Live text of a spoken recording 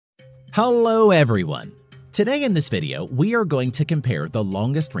Hello everyone! Today in this video, we are going to compare the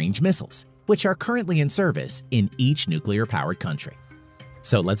longest range missiles, which are currently in service in each nuclear-powered country.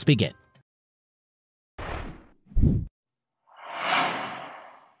 So let's begin.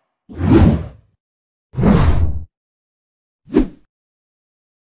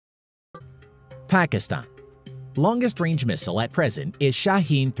 Pakistan. Longest range missile at present is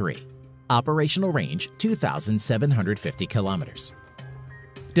Shaheen-3. Operational range 2,750 kilometers.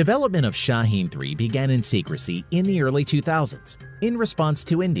 Development of Shaheen-3 began in secrecy in the early 2000s in response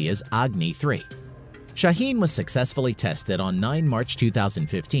to India's Agni-3. Shaheen was successfully tested on 9 March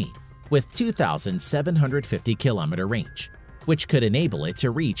 2015 with 2,750 kilometer range, which could enable it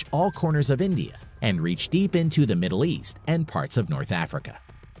to reach all corners of India and reach deep into the Middle East and parts of North Africa.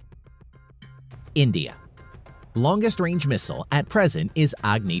 India. Longest range missile at present is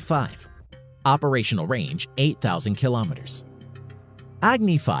Agni-5. Operational range 8,000 kilometers.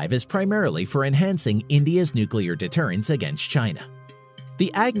 Agni-5 is primarily for enhancing India's nuclear deterrence against China.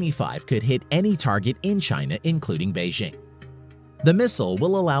 The Agni-5 could hit any target in China, including Beijing. The missile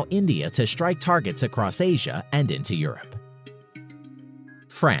will allow India to strike targets across Asia and into Europe.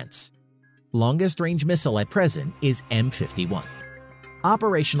 France. Longest range missile at present is M51.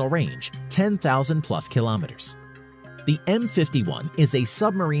 Operational range 10,000 plus kilometers. The M51 is a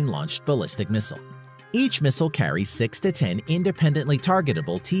submarine-launched ballistic missile. Each missile carries 6 to 10 independently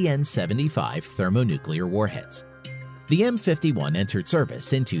targetable TN-75 thermonuclear warheads. The M51 entered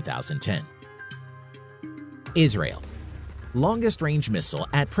service in 2010. Israel. Longest range missile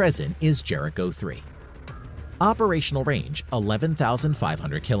at present is Jericho-3. Operational range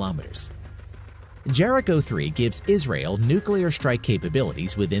 11,500 kilometers. Jericho-3 gives Israel nuclear strike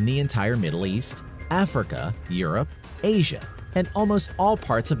capabilities within the entire Middle East, Africa, Europe, Asia, and almost all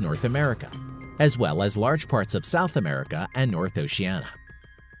parts of North America, as well as large parts of South America and North Oceania.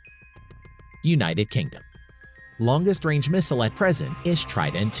 United Kingdom. Longest range missile at present is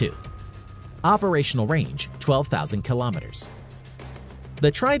Trident-2. Operational range 12,000 kilometers.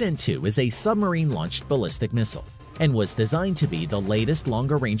 The Trident-2 is a submarine-launched ballistic missile and was designed to be the latest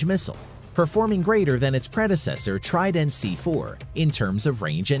longer-range missile, performing greater than its predecessor Trident-C4 in terms of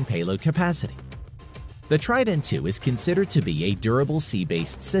range and payload capacity. The Trident-2 is considered to be a durable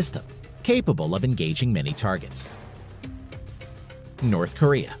sea-based system, capable of engaging many targets. North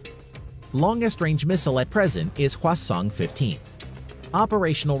Korea. Longest range missile at present is Hwasong-15.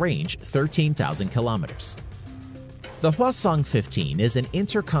 Operational range 13,000 kilometers. The Hwasong-15 is an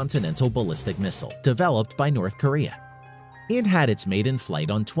intercontinental ballistic missile developed by North Korea. It had its maiden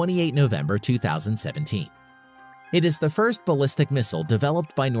flight on 28 November 2017. It is the first ballistic missile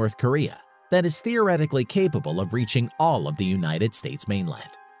developed by North Korea that is theoretically capable of reaching all of the United States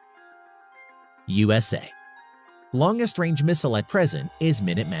mainland. USA. Longest range missile at present is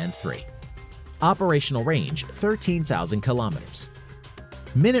Minuteman-3. Operational range 13,000 kilometers.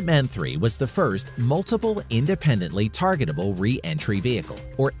 Minuteman-3 was the first multiple independently targetable re-entry vehicle,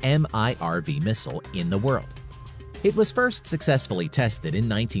 or MIRV missile, in the world. It was first successfully tested in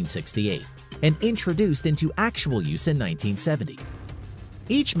 1968 and introduced into actual use in 1970.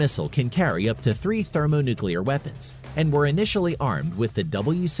 Each missile can carry up to 3 thermonuclear weapons and were initially armed with the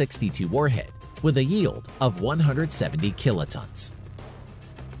W-62 warhead with a yield of 170 kilotons.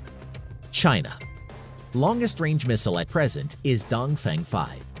 China. Longest range missile at present is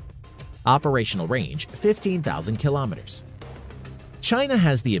Dongfeng-5. Operational range 15,000 kilometers. China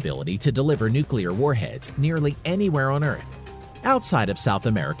has the ability to deliver nuclear warheads nearly anywhere on Earth, outside of South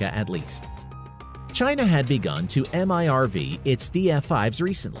America at least. China had begun to MIRV its DF-5s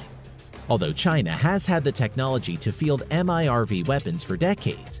recently. Although China has had the technology to field MIRV weapons for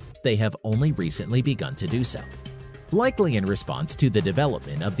decades, they have only recently begun to do so, likely in response to the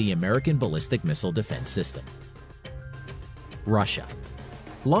development of the American Ballistic Missile Defense System. Russia.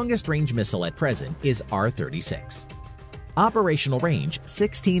 Longest range missile at present is R-36. Operational range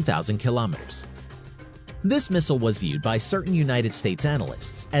 16,000 kilometers. This missile was viewed by certain United States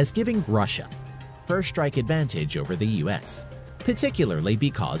analysts as giving Russia first strike advantage over the US, particularly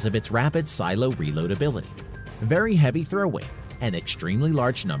because of its rapid silo reload ability, very heavy throw weight, and extremely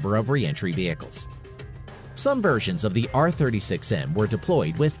large number of re-entry vehicles. Some versions of the R-36M were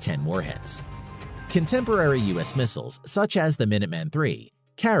deployed with 10 warheads. Contemporary US missiles, such as the Minuteman-3,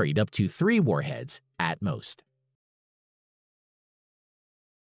 carried up to 3 warheads at most.